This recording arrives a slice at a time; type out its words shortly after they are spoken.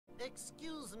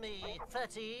Excuse me,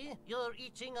 Fatty. You're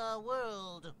eating our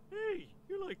world. Hey,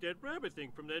 you're like that rabbit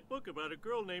thing from that book about a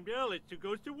girl named Alice who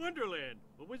goes to Wonderland.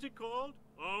 What was it called?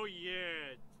 Oh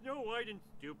yeah, Snow White and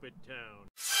Stupid Town.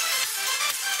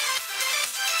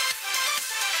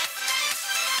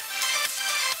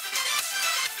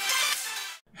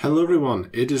 Hello everyone,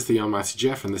 it is the Almighty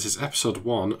Jeff and this is episode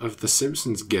 1 of the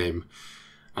Simpsons game.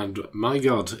 And my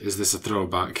god, is this a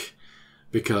throwback,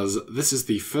 because this is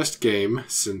the first game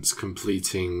since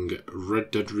completing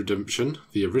Red Dead Redemption,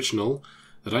 the original,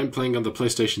 that I'm playing on the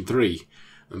PlayStation 3.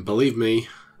 And believe me,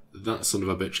 that son of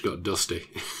a bitch got dusty.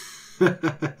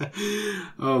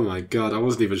 Oh my god, I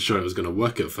wasn't even sure it was going to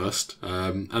work at first.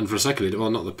 And for a second, well,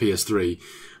 not the PS3,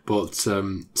 but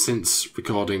since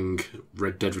recording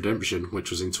Red Dead Redemption,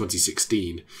 which was in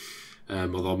 2016,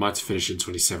 although I might have finished in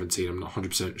 2017, I'm not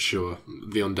 100% sure,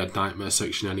 the Undead Nightmare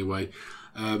section anyway,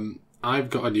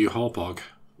 I've got a new Hauppauge.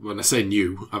 When I say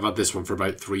new, I've had this one for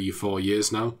about 3-4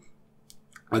 years now,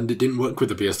 and it didn't work with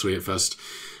the PS3 at first,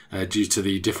 due to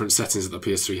the different settings that the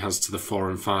PS3 has to the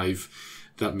 4 and 5.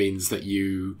 That means that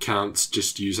you can't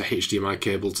just use a HDMI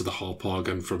cable to the Hauppauge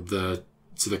and from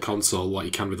to the console like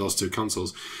you can with those two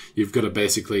consoles. You've got to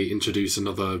basically introduce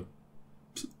another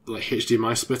like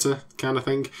HDMI splitter kind of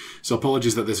thing. So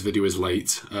apologies that this video is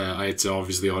late. I had to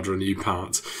obviously order a new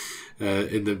part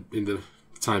in the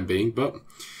time being, but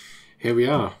here we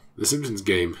are, the Simpsons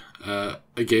game. A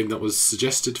game that was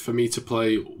suggested for me to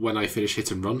play when I finished Hit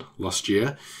and Run last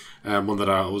year. One that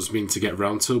I was meaning to get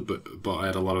round to, but I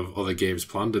had a lot of other games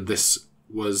planned, and this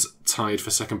was tied for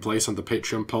second place on the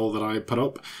Patreon poll that I put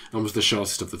up, and was the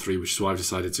shortest of the three, which is why I've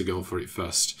decided to go for it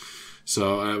first.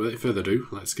 So, without further ado,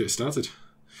 let's get started.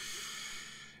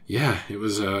 Yeah, it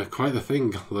was quite the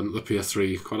thing, the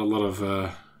PS3, quite a lot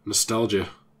of nostalgia.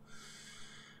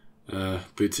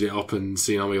 Booted it up and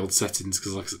seen all my old settings,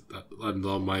 because like, I had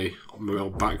on my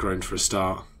old background for a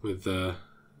start with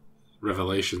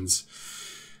Revelations.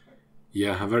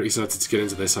 Yeah, I'm very excited to get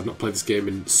into this. I've not played this game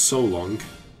in so long.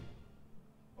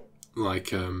 Like,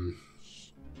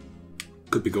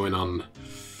 could be going on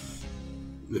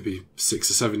maybe 6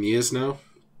 or 7 years now.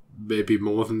 Maybe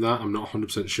more than that, I'm not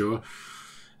 100% sure.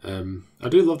 I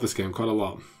do love this game quite a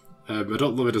lot. I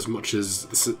don't love it as much as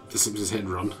the Simpsons Hit and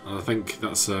Run, and I think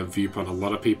that's a viewpoint a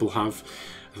lot of people have.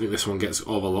 I think this one gets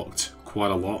overlooked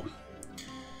quite a lot.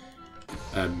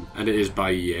 And it is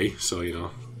by EA, so, you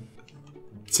know,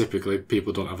 typically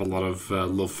people don't have a lot of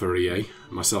love for EA,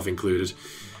 myself included.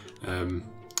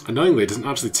 Annoyingly, it doesn't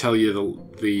actually tell you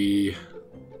the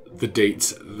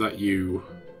date that you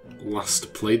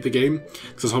last played the game,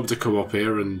 because I was hoping to come up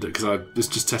here, and because I was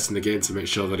just testing the game to make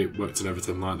sure that it worked and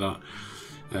everything like that,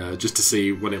 just to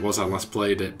see when it was I last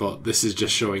played it. But this is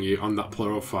just showing you on that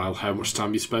profile how much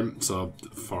time you spent, so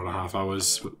 4.5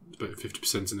 hours, about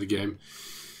 50% in the game.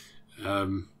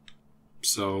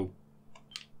 So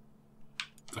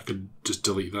I could just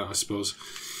delete that, I suppose.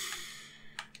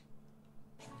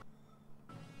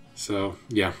 So,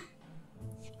 yeah.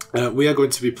 We are going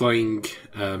to be playing,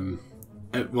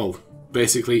 well,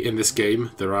 basically in this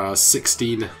game there are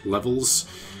 16 levels,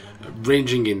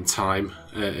 ranging in time,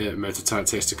 amount of time it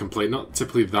takes to complete. Not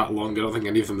typically that long. I don't think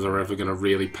any of them are ever going to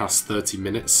really pass 30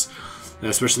 minutes,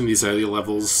 especially in these earlier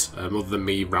levels, other than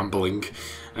me rambling.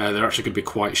 They're actually going to be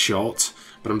quite short,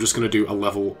 but I'm just going to do a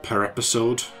level per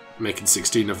episode, making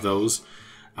 16 of those,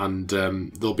 and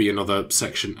there'll be another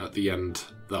section at the end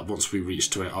that once we reach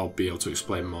to it I'll be able to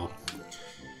explain more.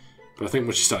 But I think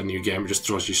once you start a new game it just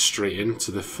throws you straight into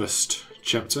the first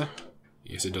chapter.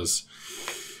 Yes, it does.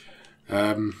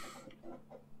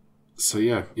 So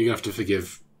yeah, you're gonna have to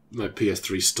forgive my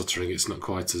PS3 stuttering. It's not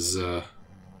quite as like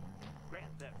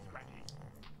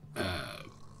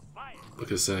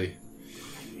I say,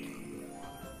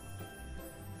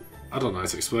 I don't know how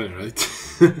to explain it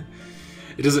really.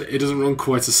 It doesn't run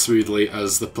quite as smoothly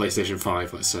as the PlayStation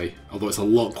 5, let's say, although it's a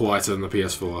lot quieter than the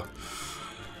PS4.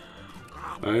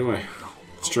 Anyway,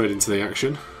 straight into the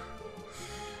action.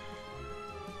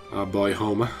 Our boy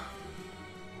Homer,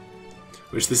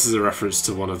 which this is a reference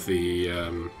to one of the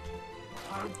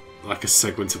like a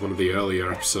segment of one of the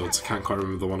earlier episodes. I can't quite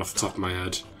remember the one off the top of my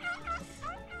head.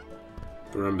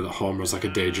 But remember that Homer was like a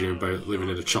daydream about living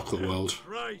in a chocolate world.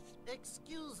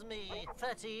 Excuse me,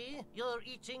 Fatty. You're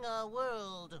eating our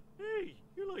world. Hey,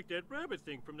 you're like that rabbit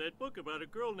thing from that book about a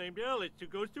girl named Alice who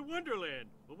goes to Wonderland.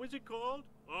 What was it called?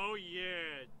 Oh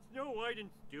yeah, Snow White in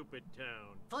Stupid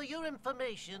Town. For your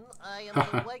information, I am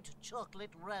a white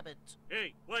chocolate rabbit.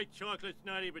 Hey, white chocolate's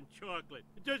not even chocolate.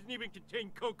 It doesn't even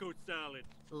contain cocoa solid.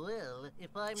 Well,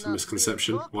 if I'm It's not a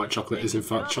misconception. real White chocolate then is in you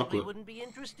fact probably chocolate. wouldn't be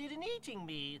interested in eating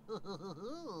me.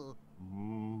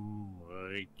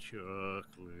 White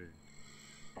chocolate.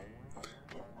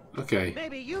 Okay.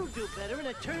 Maybe you do better in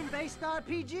a turn-based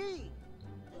RPG.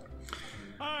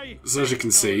 So as you can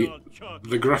see,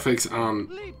 the graphics aren't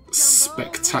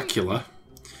spectacular.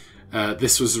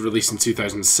 This was released in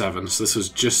 2007, so this was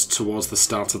just towards the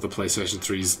start of the PlayStation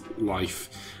 3's life.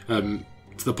 To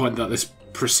the point that this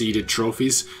preceded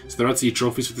trophies. So there are actually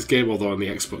trophies for this game, although on the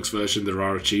Xbox version there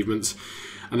are achievements.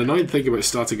 An annoying thing about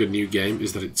starting a new game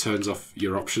is that it turns off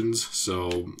your options,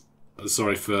 so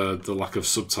sorry for the lack of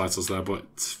subtitles there,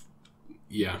 but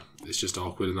yeah, it's just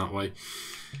awkward in that way.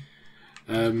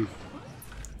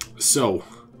 So,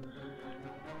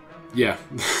 yeah,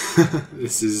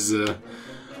 this is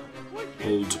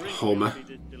old Homer.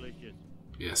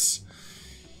 Yes.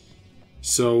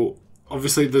 So,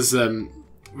 obviously there's,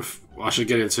 I should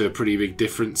get into pretty big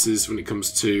differences when it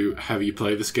comes to how you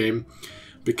play this game,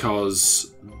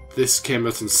 because this came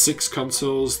out on 6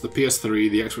 consoles: the PS3,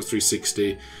 the Xbox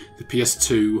 360, the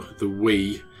PS2, the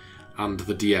Wii, and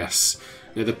the DS.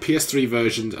 Now, the PS3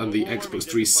 version and the Xbox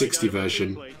 360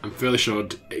 version, I'm fairly sure,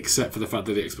 except for the fact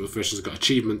that the Xbox version's got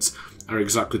achievements, are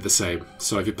exactly the same.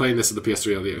 So if you're playing this on the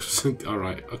PS3 or the Xbox...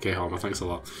 Alright, okay, Homer, thanks a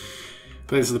lot.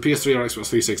 Playing this on the PS3 or Xbox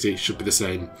 360 should be the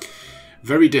same.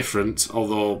 Very different,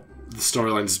 although the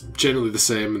storyline's generally the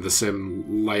same and the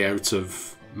same layout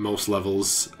of most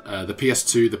levels. The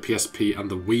PS2, the PSP, and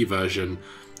the Wii version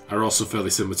are also fairly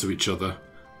similar to each other,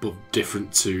 but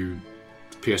different to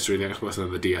PS3 and the Xbox, and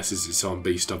then the DS is its own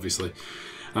beast, obviously.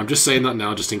 And I'm just saying that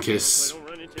now, just in case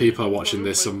people are watching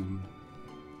this and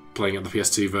playing at the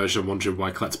PS2 version, wondering why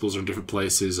collectibles are in different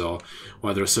places, or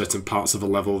why there are certain parts of a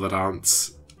level that aren't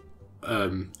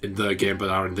in their game but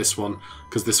are in this one,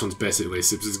 because this one's basically a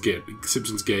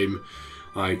Simpsons game,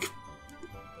 like,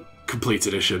 complete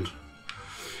edition.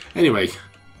 Anyway,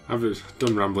 I've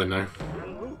done rambling now.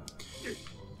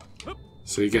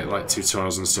 So you get like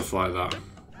tutorials and stuff like that.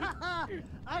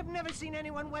 I've never seen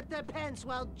anyone wet their pants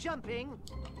while jumping.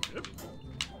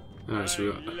 Alright, so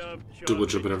we've got double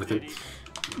jump and everything.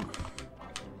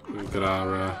 We've got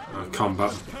our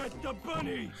combat.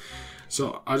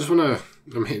 So I just want to...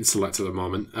 I'm hitting select at the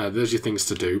moment. There's your things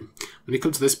to do. When you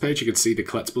come to this page, you can see the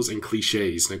collectibles and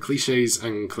cliches. Now, cliches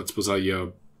and collectibles are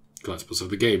your collectibles of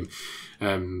the game.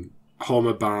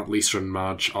 Homer, Bart, Lisa, and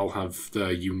Marge all have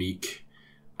their unique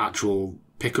actual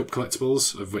pickup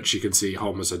collectibles, of which you can see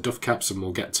Homer's are duff caps, and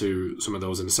we'll get to some of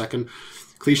those in a second.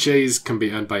 Cliches can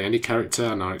be earned by any character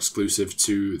and are exclusive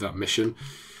to that mission.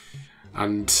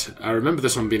 And I remember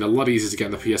this one being a lot easier to get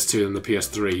on the PS2 than the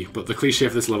PS3, but the cliche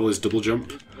for this level is double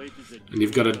jump. And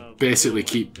you've got to basically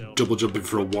keep double jumping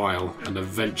for a while, and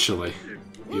eventually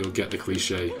you'll get the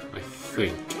cliche, I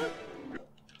think.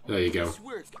 There you go.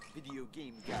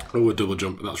 Oh, a double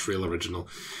jump, that's real original.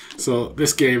 So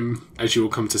this game, as you will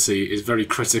come to see, is very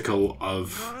critical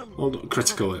of... Well, not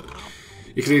critical.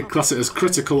 You can either class it as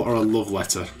critical or a love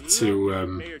letter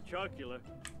to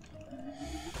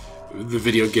the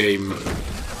video game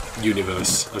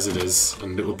universe as it is,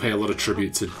 and it will pay a lot of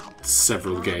tribute to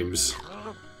several games.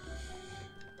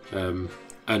 And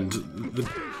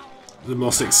the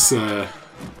most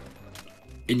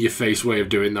in-your-face way of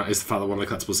doing that is the fact that one of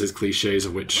the collectibles is cliches,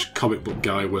 of which Comic Book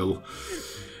Guy will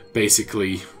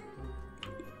basically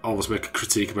almost make a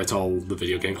critique about all the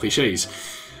video game cliches.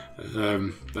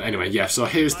 But anyway, yeah, so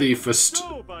here's the first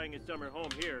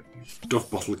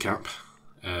Duff bottle cap,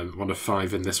 one of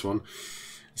 5 in this one.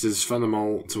 It says find them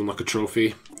all to unlock a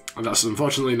trophy, and that's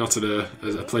unfortunately not a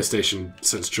PlayStation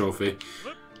sense trophy,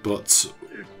 but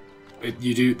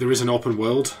there is an open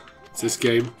world to this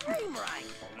game.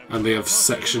 And they have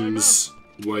sections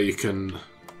where you can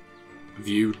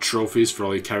view trophies for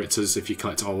all your characters if you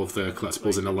collect all of the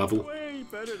collectibles in a level.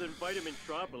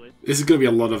 This is going to be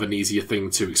a lot of an easier thing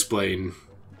to explain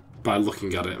by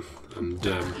looking at it, and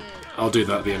I'll do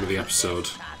that at the end of the episode.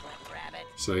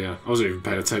 So yeah, I wasn't even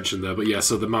paying attention there, but yeah,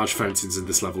 so the Marge fountains in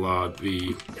this level are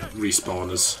the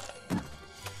respawners.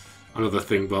 Another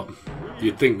thing, but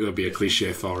you'd think there'd be a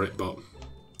cliche for it, but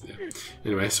yeah.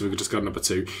 Anyway, so we've just got number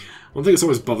 2. One thing that's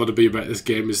always bothered me about this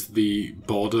game is the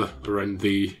border around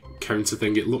the counter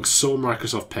thing. It looks so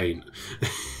Microsoft Paint.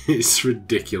 It's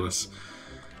ridiculous.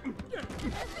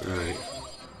 Alright.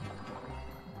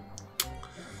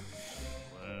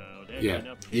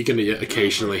 Yeah, you're going to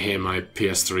occasionally hear my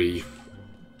PS3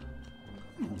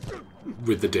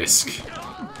 with the disc.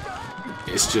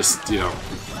 It's just, you know,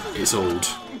 it's old.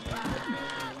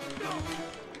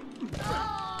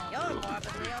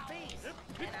 morbidly obese.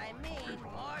 And I mean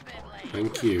morbidly.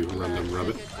 Thank you, random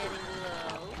rabbit.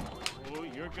 Oh,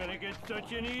 you're gonna get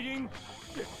such an eating.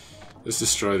 Let's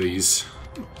destroy these.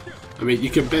 I mean, you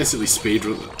can basically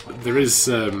speedrun. There is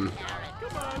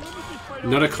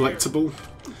not a collectible,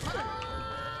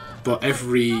 but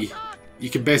you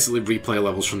can basically replay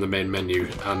levels from the main menu,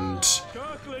 and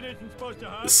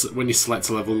when you select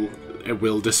a level, it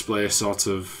will display a sort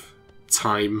of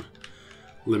time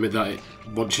limit that it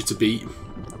wants you to beat.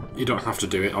 You don't have to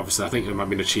do it, obviously. I think there might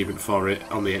be an achievement for it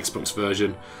on the Xbox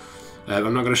version.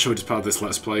 I'm not going to show it as part of this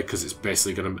Let's Play because it's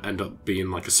basically going to end up being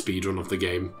like a speedrun of the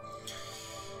game.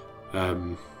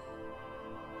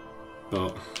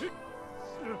 But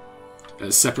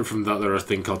separate from that, there are a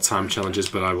thing called time challenges,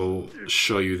 but I will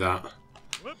show you that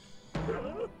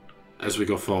as we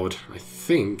go forward. I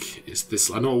think it's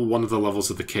this. I know one of the levels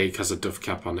of the cake has a dove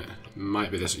cap on it. It might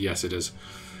be this. Yes, it is.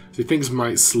 So things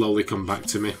might slowly come back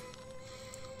to me.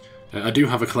 I do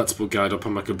have a collectible guide up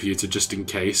on my computer just in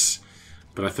case.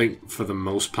 But I think for the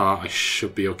most part I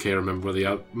should be okay. Remember where they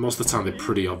are. Most of the time they're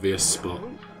pretty obvious, but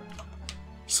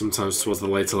sometimes towards the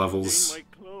later levels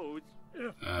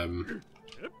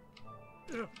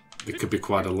they could be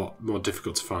quite a lot more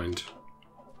difficult to find.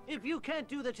 If you can't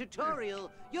do the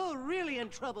tutorial, you're really in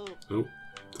trouble. Oh,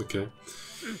 okay.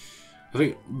 I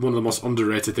think one of the most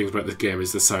underrated things about this game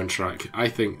is the soundtrack. I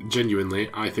think, genuinely,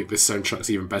 this soundtrack's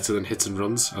even better than Hit and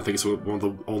Runs. I think it's one of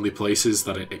the only places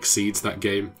that it exceeds that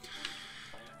game.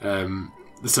 The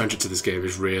soundtrack to this game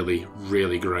is really,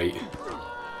 really great.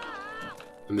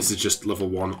 And this is just level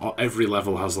 1. Every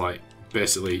level has, like,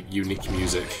 basically unique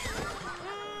music.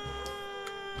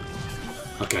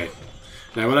 Okay.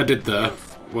 Now what I did there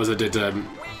was I did a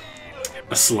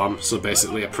slam. So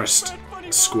basically I pressed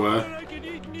square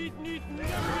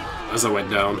as I went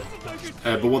down.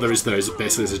 But what there is basically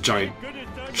there's a giant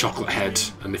chocolate head,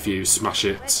 and if you smash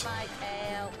it,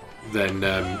 then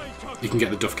you can get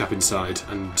the duff cap inside,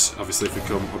 and obviously if we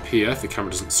come up here, if the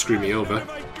camera doesn't screw me over,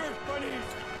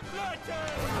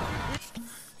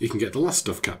 you can get the last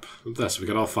duff cap up there. So we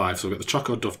got all 5, so we've got the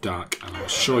Choco Duff Dark, and I'll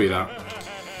show you that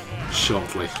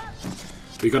shortly.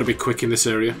 But you've got to be quick in this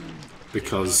area,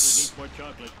 because,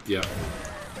 yeah,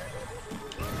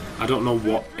 I don't know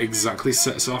what exactly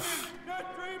sets off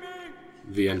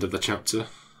the end of the chapter,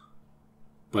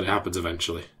 but it happens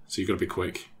eventually, so you've got to be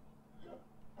quick.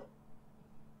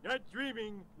 Not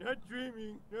dreaming, not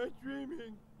dreaming, not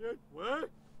dreaming, not... What?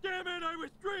 Damn it, I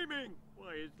was dreaming!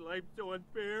 Why is life so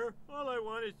unfair? All I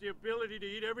want is the ability to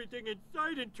eat everything in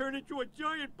sight and turn into a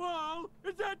giant ball!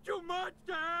 Is that too much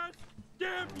to ask?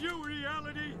 Damn you,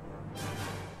 reality!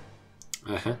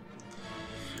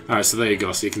 Alright, so there you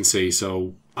go, so you can see,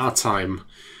 so our time,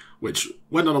 which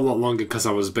went on a lot longer because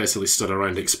I was basically stood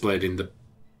around explaining the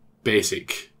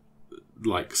basic,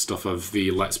 like, stuff of the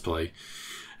Let's Play.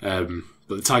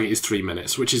 But the target is 3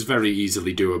 minutes, which is very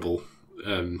easily doable.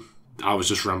 I was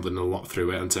just rambling a lot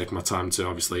through it and taking my time to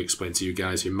obviously explain to you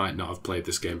guys who might not have played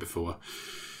this game before.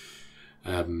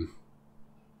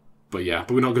 But yeah,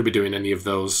 but we're not going to be doing any of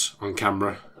those on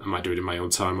camera. I might do it in my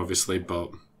own time, obviously,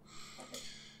 but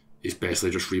it's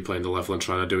basically just replaying the level and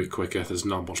trying to do it quicker. There's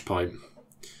not much point.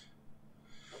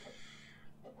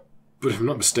 But if I'm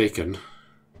not mistaken,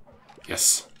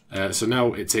 yes. So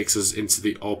now it takes us into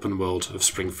the open world of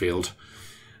Springfield.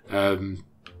 So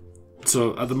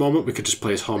at the moment we could just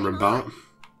play as Homer and Bart.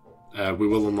 We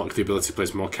will unlock the ability to play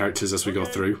as more characters as we go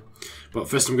through. But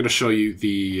first I'm going to show you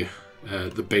the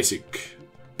basic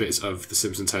bits of the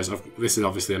Simpsons house. This is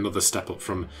obviously another step up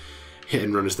from Hit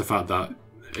and Run, is the fact that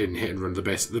in Hit and Run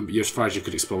as far as you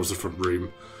could explore the front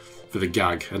room for the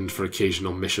gag and for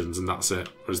occasional missions, and that's it.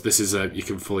 Whereas this is you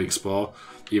can fully explore,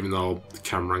 even though the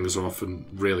camera angles are often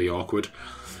really awkward.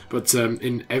 But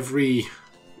in every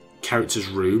character's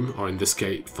room, or in this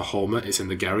case for Homer, it's in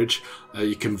the garage,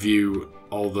 you can view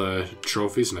all the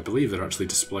trophies, and I believe they're actually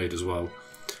displayed as well.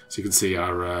 So you can see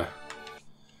our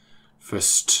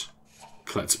first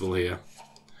collectible here,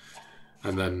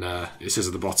 and then it says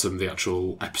at the bottom the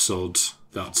actual episode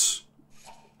that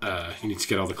you need to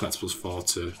get all the collectibles for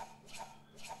to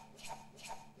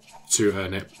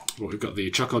earn it. But we've got the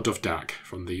Choco Duff Dark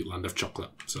from the Land of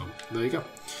Chocolate, so there you go.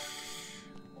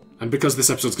 And because this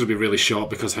episode's going to be really short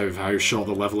because of how short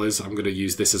the level is, I'm going to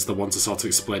use this as the one to sort of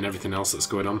explain everything else that's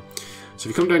going on. So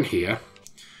if you come down here,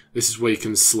 this is where you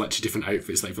can select your different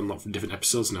outfits that you've unlocked from different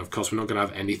episodes. Now, of course, we're not going to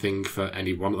have anything for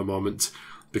anyone at the moment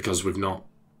because we've not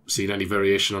seen any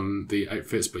variation on the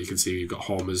outfits, but you can see you've got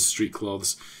Homer's street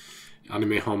clothes,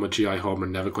 Anime Homer, GI Homer,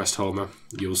 and NeverQuest Homer.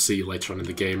 You'll see later on in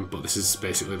the game, but this is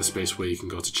basically the space where you can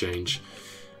go to change.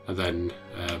 And then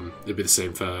it'll be the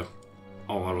same for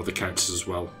all our other characters as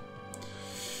well.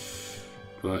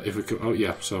 But if we could, oh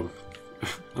yeah, so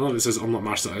I know it says unlock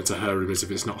match that into her room as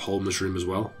if it's not Homer's room as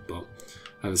well, but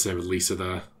and the same with Lisa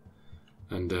there.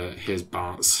 And here's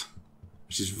Bart's,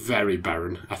 which is very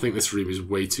barren. I think this room is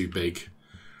way too big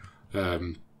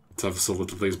to have so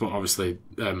little things, but obviously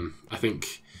I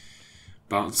think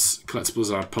Bart's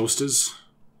collectibles are posters.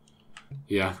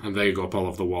 Yeah, and they go up all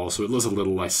over the wall, so it looks a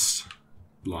little less,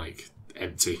 like,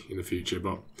 empty in the future,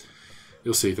 but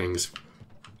you'll see things.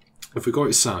 If we go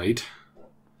outside...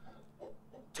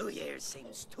 2 years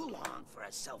seems too long for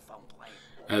a cell phone plan.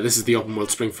 this is the open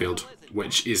world Springfield,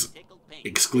 which is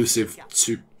exclusive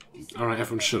to... Alright,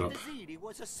 everyone shut up.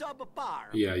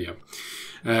 Yeah.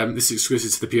 This is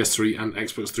exclusive to the PS3 and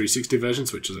Xbox 360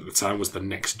 versions, which at the time was the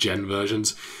next-gen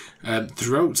versions.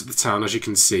 Throughout the town, as you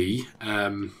can see,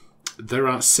 there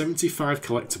are 75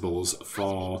 collectibles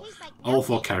for all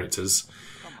 4 characters,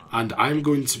 and I'm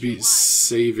going to be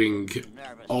saving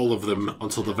all of them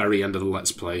until the very end of the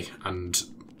Let's Play, and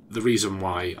the reason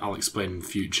why I'll explain in the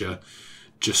future,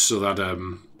 just so that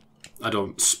I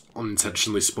don't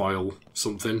unintentionally spoil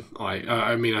something. Like,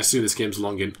 I mean, I assume this game's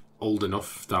old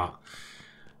enough that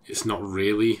it's not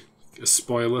really a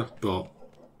spoiler, but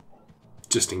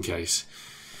just in case.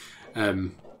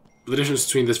 The difference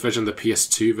between this version and the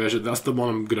PS2 version, that's the one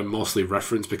I'm going to mostly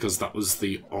reference because that was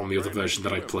the only other version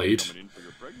that I played,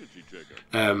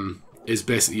 is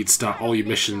basically you'd start all your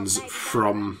missions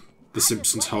from the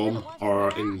Simpsons home,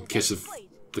 or in case of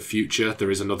the future, there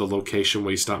is another location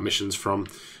where you start missions from,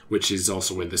 which is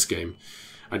also in this game.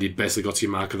 And you'd basically go to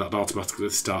your marker that automatically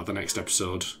start the next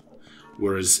episode.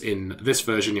 Whereas in this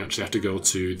version, you actually have to go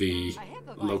to the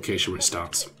location where it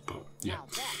starts. But yeah.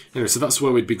 Anyway, so that's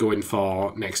where we'd be going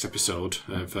for next episode,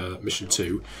 for Mission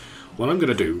 2. What I'm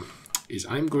going to do is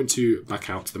I'm going to back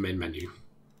out to the main menu.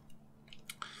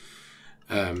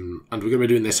 And we're going to be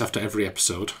doing this after every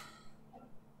episode.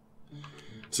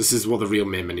 So this is what the real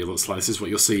main menu looks like. This is what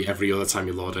you'll see every other time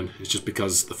you load in. It's just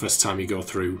because the first time you go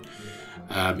through,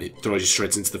 it throws you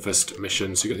straight into the first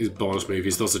mission. So you've got these bonus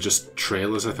movies. Those are just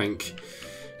trailers, I think.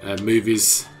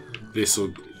 Movies, this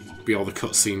will be all the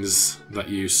cutscenes that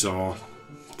you saw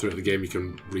throughout the game. You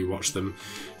can rewatch them.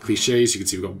 Cliches, you can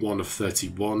see we've got 1 of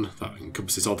 31. That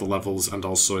encompasses all the levels, and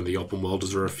also in the open world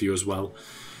there are a few as well.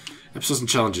 Episodes and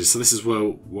challenges. So this is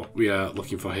what we are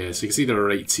looking for here. So you can see there are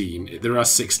 18. There are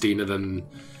 16, and then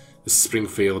there's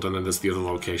Springfield, and then there's the other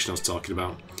location I was talking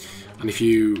about. And if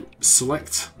you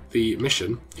select the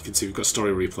mission, you can see we've got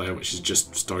Story Replay, which is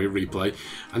just Story Replay.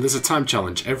 And there's a time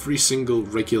challenge. Every single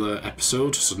regular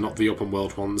episode, so not the open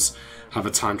world ones, have a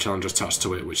time challenge attached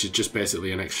to it, which is just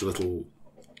basically an extra little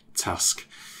task.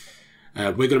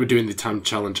 We're going to be doing the time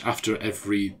challenge after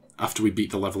we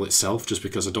beat the level itself, just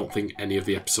because I don't think any of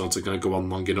the episodes are going to go on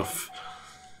long enough.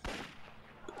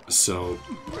 So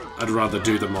I'd rather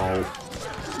do them all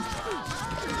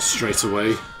straight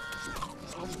away,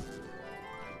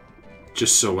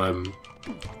 just so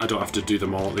I don't have to do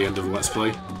them all at the end of the Let's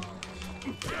Play.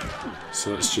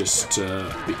 So let's just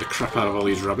beat the crap out of all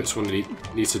these rabbits. We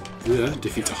need to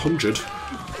defeat 100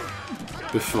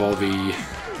 before the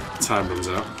time runs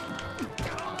out.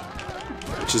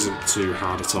 Which isn't too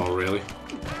hard at all, really.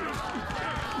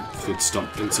 If you'd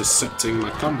stop intercepting my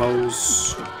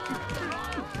combos.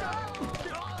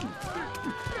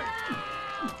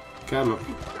 Come on.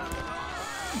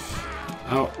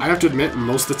 Oh, I have to admit,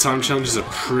 most of the time challenges are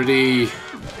pretty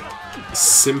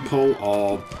simple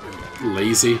or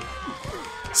lazy.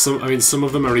 Some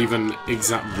of them are even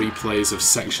exact replays of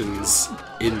sections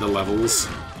in the levels.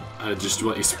 I just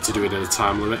want you to do it in a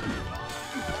time limit,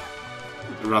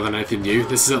 rather than anything new.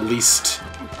 This is at least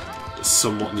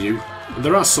somewhat new. And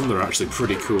there are some that are actually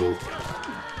pretty cool,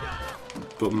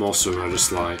 but most of them are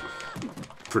just like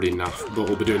pretty naff. But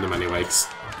we'll be doing them anyway, because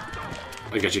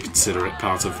I guess you consider it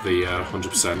part of the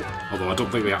 100%. Although I don't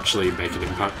think they actually make an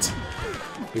impact.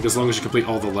 I think as long as you complete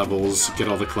all the levels, get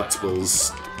all the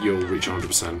collectibles, you'll reach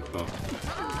 100%. But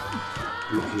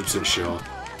I'm not 100% sure.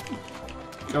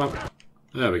 Come on.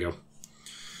 There we go.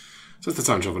 So that's the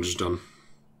time challenge is done.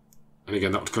 And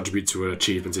again, that would contribute to an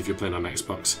achievement if you're playing on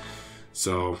Xbox.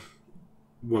 So,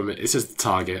 it says the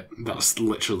target. That's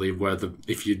literally where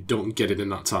if you don't get it in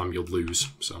that time, you'll lose.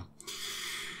 So,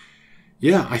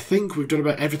 yeah, I think we've done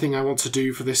about everything I want to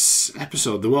do for this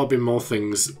episode. There will be more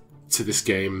things to this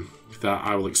game that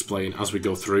I will explain as we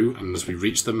go through and as we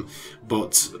reach them.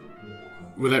 But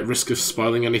without risk of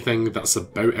spoiling anything, that's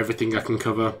about everything I can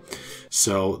cover.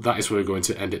 So that is where we're going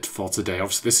to end it for today.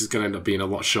 Obviously, this is going to end up being a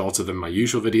lot shorter than my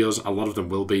usual videos. A lot of them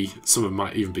will be. Some of them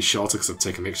might even be shorter because I've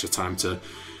taken extra time to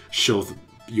show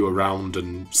you around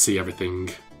and see everything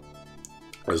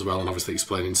as well, and obviously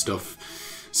explaining stuff.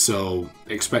 So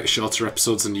expect shorter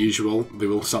episodes than usual. They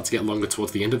will start to get longer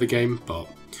towards the end of the game, but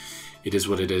it is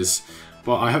what it is.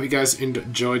 But I hope you guys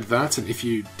enjoyed that, and if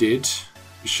you did,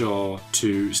 be sure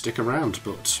to stick around.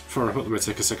 But before I wrap up, let me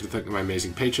take a second to thank my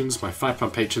amazing patrons. My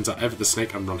 £5 patrons are Ever the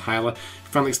Snake and Ron Hyler.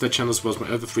 Find links to their channels as well as my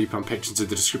other £3 patrons in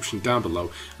the description down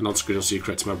below, and on screen also you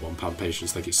correct to my £1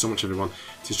 patrons. Thank you so much, everyone.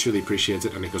 It is truly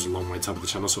appreciated, and it goes a long way to help the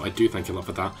channel, so I do thank you a lot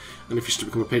for that. And if you wish to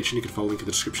become a patron, you can follow the link in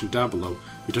the description down below.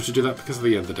 You don't have to do that because at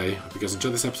the end of the day, I hope you guys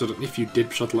enjoyed this episode, and if you did,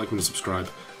 be sure to like and subscribe.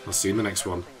 I'll see you in the next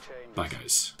one. Bye,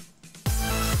 guys.